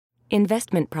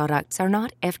Investment products are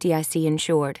not FDIC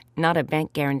insured, not a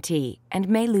bank guarantee, and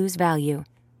may lose value.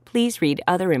 Please read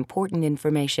other important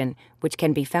information, which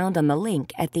can be found on the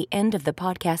link at the end of the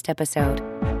podcast episode.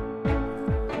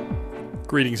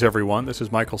 Greetings, everyone. This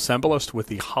is Michael Cembalest with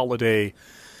the Holiday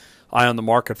Eye on the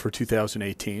Market for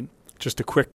 2018. Just a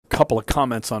quick couple of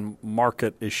comments on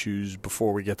market issues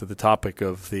before we get to the topic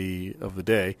of the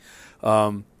day.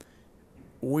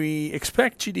 We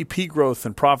expect GDP growth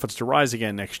and profits to rise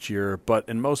again next year, but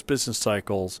in most business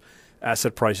cycles,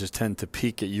 asset prices tend to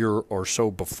peak a year or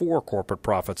so before corporate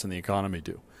profits in the economy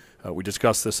do. We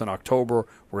discussed this in October.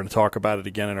 We're going to talk about it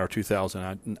again in our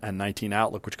 2019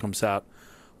 Outlook, which comes out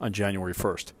on January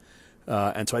 1st.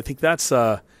 And so I think that's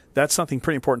something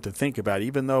pretty important to think about,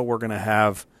 even though we're going to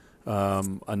have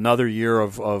another year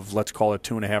of let's call it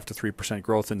 2.5% to 3%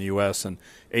 growth in the U.S. and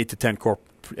 8 to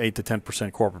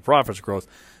 10% corporate profits growth.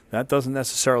 That doesn't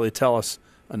necessarily tell us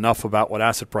enough about what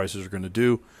asset prices are going to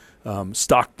do.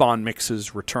 Stock bond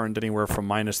mixes returned anywhere from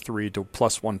 -3 to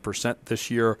 +1% this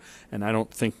year, and I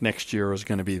don't think next year is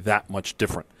going to be that much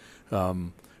different.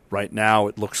 Right now,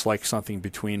 it looks like something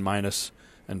between minus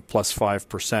and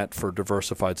 +5% for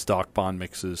diversified stock bond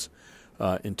mixes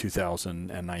in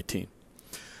 2019.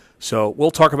 So we'll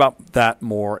talk about that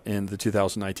more in the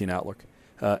 2019 Outlook.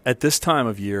 At this time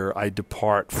of year, I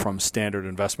depart from standard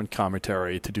investment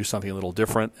commentary to do something a little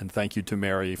different, and thank you to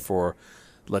Mary for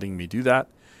letting me do that.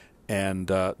 And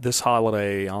this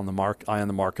holiday Eye on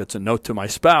the Market's a note to my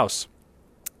spouse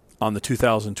on the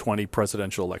 2020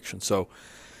 presidential election. So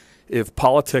if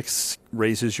politics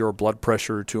raises your blood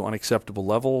pressure to unacceptable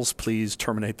levels, please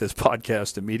terminate this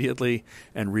podcast immediately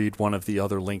and read one of the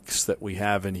other links that we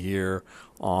have in here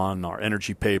on our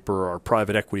energy paper, our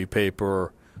private equity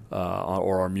paper,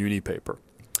 or our muni paper.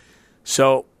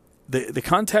 So the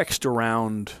context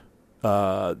around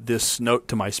this note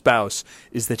to my spouse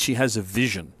is that she has a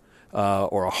vision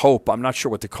or a hope. I'm not sure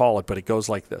what to call it, but it goes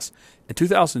like this. In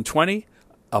 2020,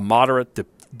 a moderate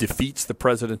defeats the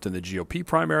president in the GOP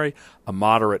primary, a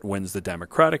moderate wins the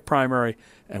Democratic primary,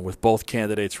 and with both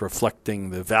candidates reflecting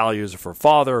the values of her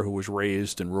father, who was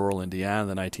raised in rural Indiana in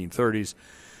the 1930s.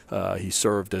 He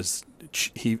served as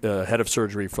head of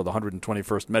surgery for the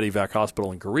 121st Medivac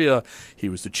Hospital in Korea. He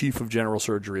was the chief of general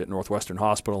surgery at Northwestern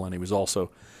Hospital, and he was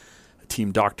also a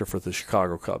team doctor for the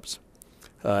Chicago Cubs.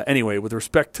 Anyway, with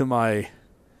respect to my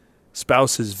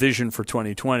spouse's vision for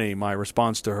 2020, my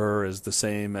response to her is the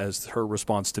same as her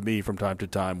response to me from time to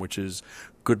time, which is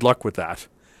good luck with that.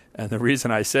 And the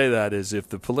reason I say that is if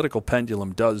the political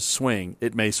pendulum does swing,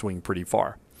 it may swing pretty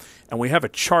far. And we have a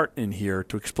chart in here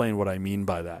to explain what I mean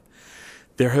by that.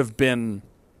 There have been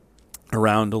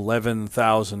around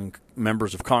 11,000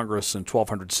 members of Congress and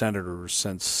 1,200 senators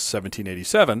since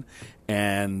 1787,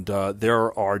 and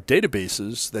there are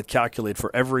databases that calculate for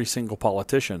every single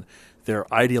politician their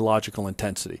ideological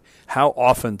intensity. How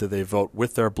often do they vote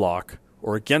with their bloc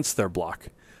or against their bloc?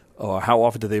 How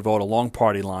often do they vote along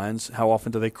party lines? How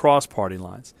often do they cross party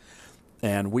lines?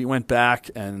 And we went back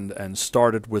and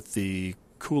started with the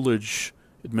Coolidge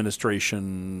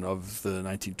administration of the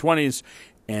 1920s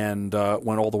and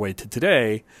went all the way to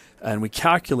today. And we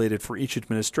calculated for each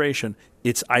administration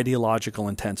its ideological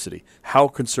intensity. How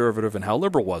conservative and how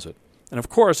liberal was it? And of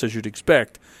course, as you'd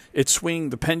expect,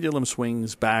 the pendulum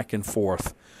swings back and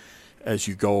forth as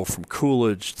you go from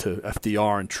Coolidge to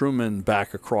FDR and Truman,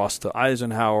 back across to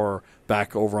Eisenhower,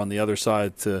 back over on the other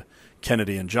side to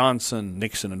Kennedy and Johnson,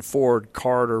 Nixon and Ford,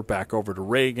 Carter, back over to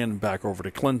Reagan, back over to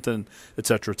Clinton, et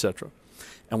cetera, et cetera.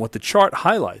 And what the chart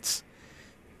highlights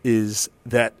is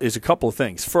a couple of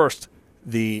things. First,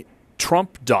 the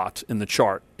Trump dot in the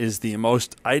chart is the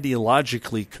most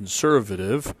ideologically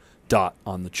conservative dot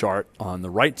on the chart on the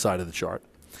right side of the chart.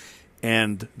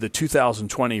 And the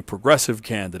 2020 progressive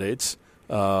candidates,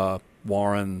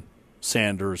 Warren,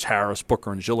 Sanders, Harris,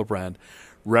 Booker, and Gillibrand,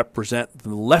 represent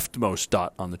the leftmost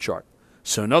dot on the chart.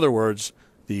 So in other words,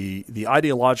 the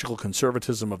ideological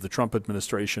conservatism of the Trump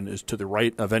administration is to the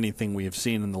right of anything we have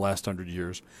seen in the last 100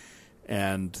 years.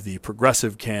 And the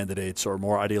progressive candidates are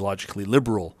more ideologically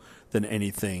liberal than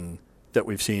anything that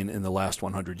we've seen in the last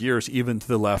 100 years, even to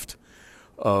the left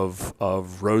of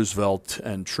Roosevelt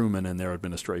and Truman and their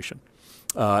administration.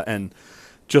 And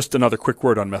just another quick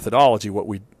word on methodology.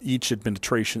 Each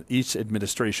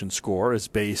administration score is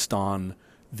based on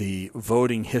the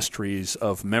voting histories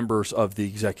of members of the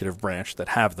executive branch that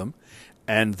have them,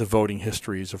 and the voting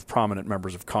histories of prominent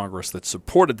members of Congress that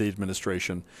supported the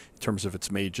administration in terms of its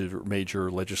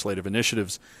major legislative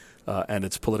initiatives and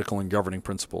its political and governing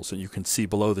principles. And you can see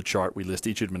below the chart we list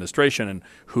each administration and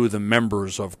who the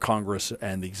members of Congress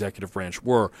and the executive branch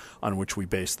were on which we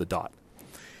base the dot.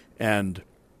 And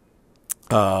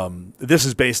This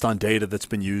is based on data that's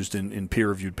been used in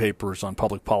peer-reviewed papers on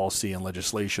public policy and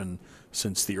legislation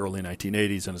since the early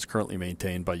 1980s and is currently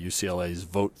maintained by UCLA's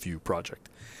VoteView project.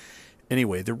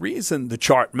 Anyway, the reason the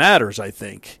chart matters, I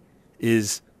think,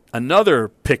 is another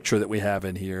picture that we have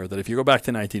in here, that if you go back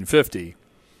to 1950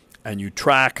 and you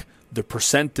track the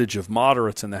percentage of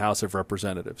moderates in the House of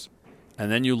Representatives, and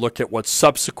then you look at what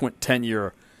subsequent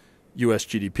 10-year U.S.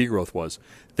 GDP growth was,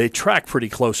 they track pretty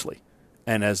closely.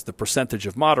 And as the percentage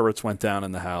of moderates went down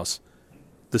in the House,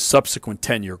 the subsequent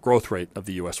 10-year growth rate of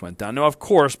the U.S. went down. Now, of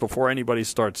course, before anybody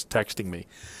starts texting me,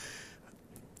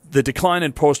 the decline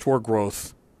in post-war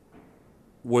growth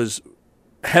was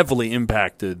heavily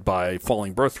impacted by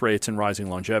falling birth rates and rising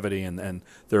longevity, and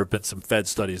there have been some Fed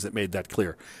studies that made that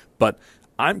clear. But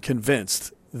I'm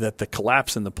convinced that the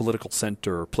collapse in the political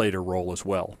center played a role as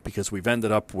well, because we've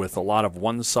ended up with a lot of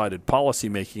one-sided policy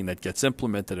making that gets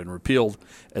implemented and repealed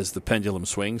as the pendulum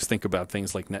swings. Think about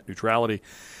things like net neutrality,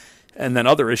 and then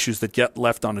other issues that get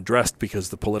left unaddressed because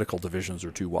the political divisions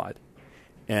are too wide.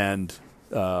 And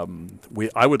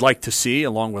I would like to see,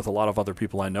 along with a lot of other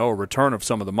people I know, a return of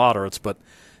some of the moderates, but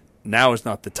now is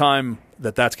not the time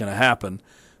that that's going to happen.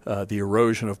 The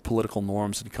erosion of political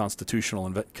norms and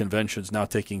constitutional conventions now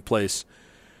taking place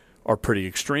are pretty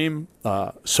extreme.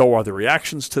 So are the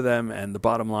reactions to them, and the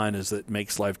bottom line is that it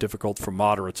makes life difficult for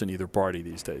moderates in either party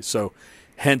these days. So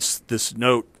hence this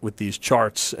note with these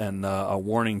charts and a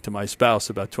warning to my spouse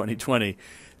about 2020,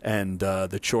 and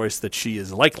the choice that she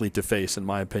is likely to face, in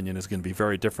my opinion, is going to be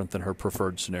very different than her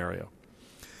preferred scenario.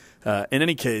 In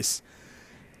any case,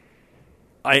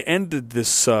 I ended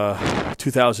this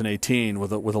 2018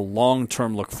 with a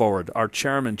long-term look forward. Our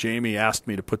chairman, Jamie, asked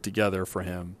me to put together for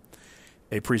him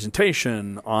a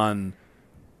presentation on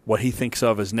what he thinks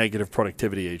of as negative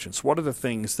productivity agents. What are the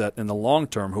things that in the long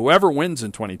term, whoever wins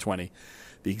in 2020,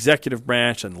 the executive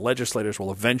branch and the legislators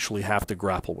will eventually have to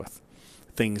grapple with?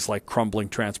 Things like crumbling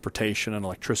transportation and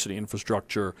electricity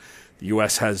infrastructure. The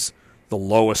U.S. has the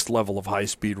lowest level of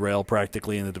high-speed rail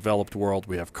practically in the developed world.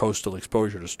 We have coastal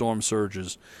exposure to storm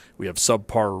surges. We have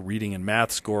subpar reading and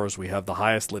math scores. We have the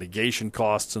highest litigation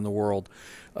costs in the world.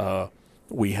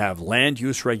 We have land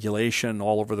use regulation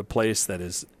all over the place that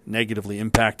is negatively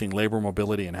impacting labor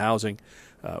mobility and housing.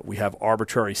 We have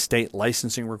arbitrary state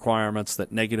licensing requirements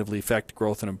that negatively affect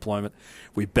growth and employment.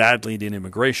 We badly need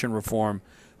immigration reform.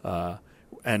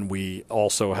 And we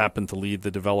also happen to lead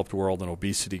the developed world in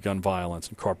obesity, gun violence,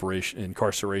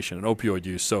 incarceration, and opioid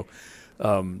use. So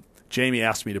Jamie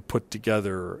asked me to put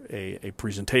together a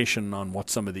presentation on what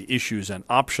some of the issues and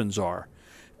options are.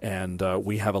 And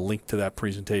we have a link to that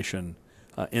presentation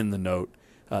in the note.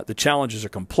 The challenges are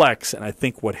complex, and I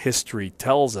think what history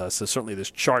tells us, as certainly this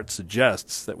chart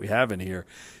suggests that we have in here,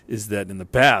 is that in the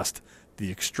past, the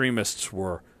extremists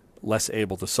were less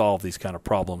able to solve these kind of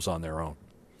problems on their own.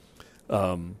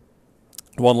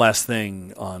 One last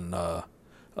thing on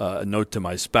a note to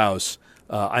my spouse.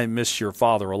 I miss your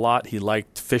father a lot. He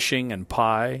liked fishing and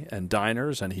pie and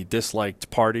diners, and he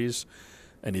disliked parties,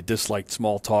 and he disliked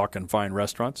small talk and fine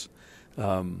restaurants.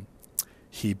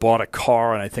 He bought a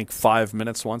car in, I think, 5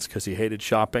 minutes once because he hated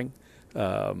shopping.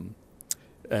 And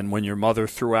when your mother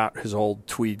threw out his old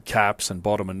tweed caps and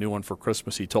bought him a new one for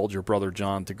Christmas, he told your brother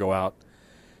John to go out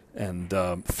and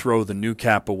throw the new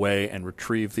cap away and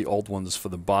retrieve the old ones for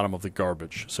the bottom of the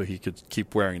garbage so he could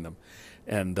keep wearing them.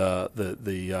 And I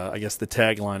guess the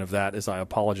tagline of that is, I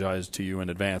apologize to you in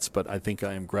advance, but I think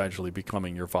I am gradually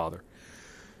becoming your father.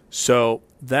 So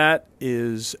that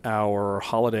is our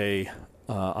holiday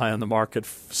Eye on the Market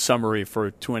summary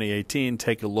for 2018.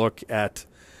 Take a look at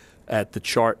the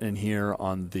chart in here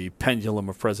on the pendulum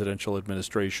of presidential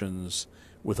administrations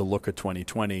with a look at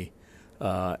 2020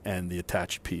 and the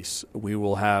attached piece. We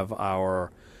will have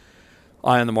our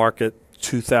Eye on the Market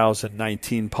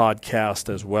 2019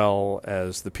 podcast as well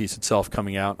as the piece itself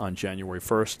coming out on January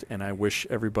 1st. And I wish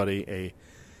everybody a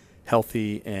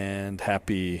healthy and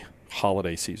happy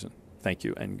holiday season. Thank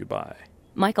you and goodbye.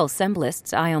 Michael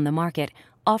Semblist's Eye on the Market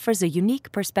offers a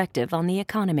unique perspective on the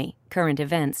economy, current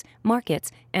events,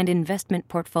 markets, and investment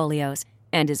portfolios,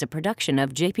 and is a production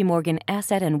of J.P. Morgan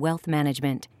Asset and Wealth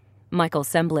Management. Michael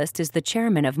Semblist is the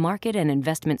chairman of Market and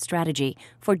Investment Strategy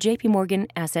for J.P. Morgan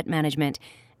Asset Management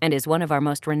and is one of our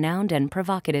most renowned and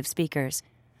provocative speakers.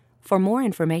 For more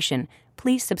information,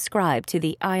 please subscribe to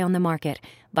the Eye on the Market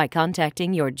by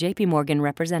contacting your J.P. Morgan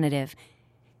representative.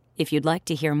 If you'd like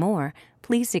to hear more,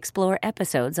 please explore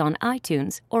episodes on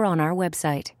iTunes or on our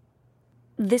website.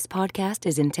 This podcast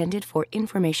is intended for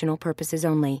informational purposes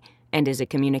only and is a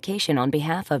communication on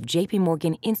behalf of J.P.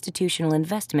 Morgan Institutional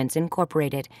Investments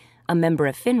Incorporated, a member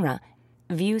of FINRA,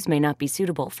 Views may not be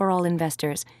suitable for all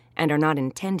investors and are not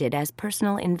intended as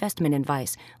personal investment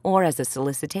advice or as a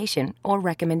solicitation or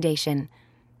recommendation.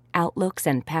 Outlooks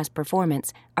and past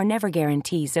performance are never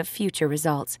guarantees of future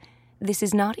results. This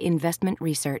is not investment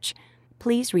research.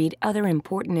 Please read other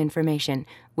important information,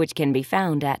 which can be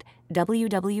found at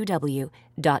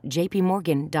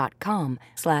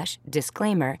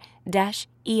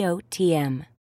www.jpmorgan.com/disclaimer-EOTM.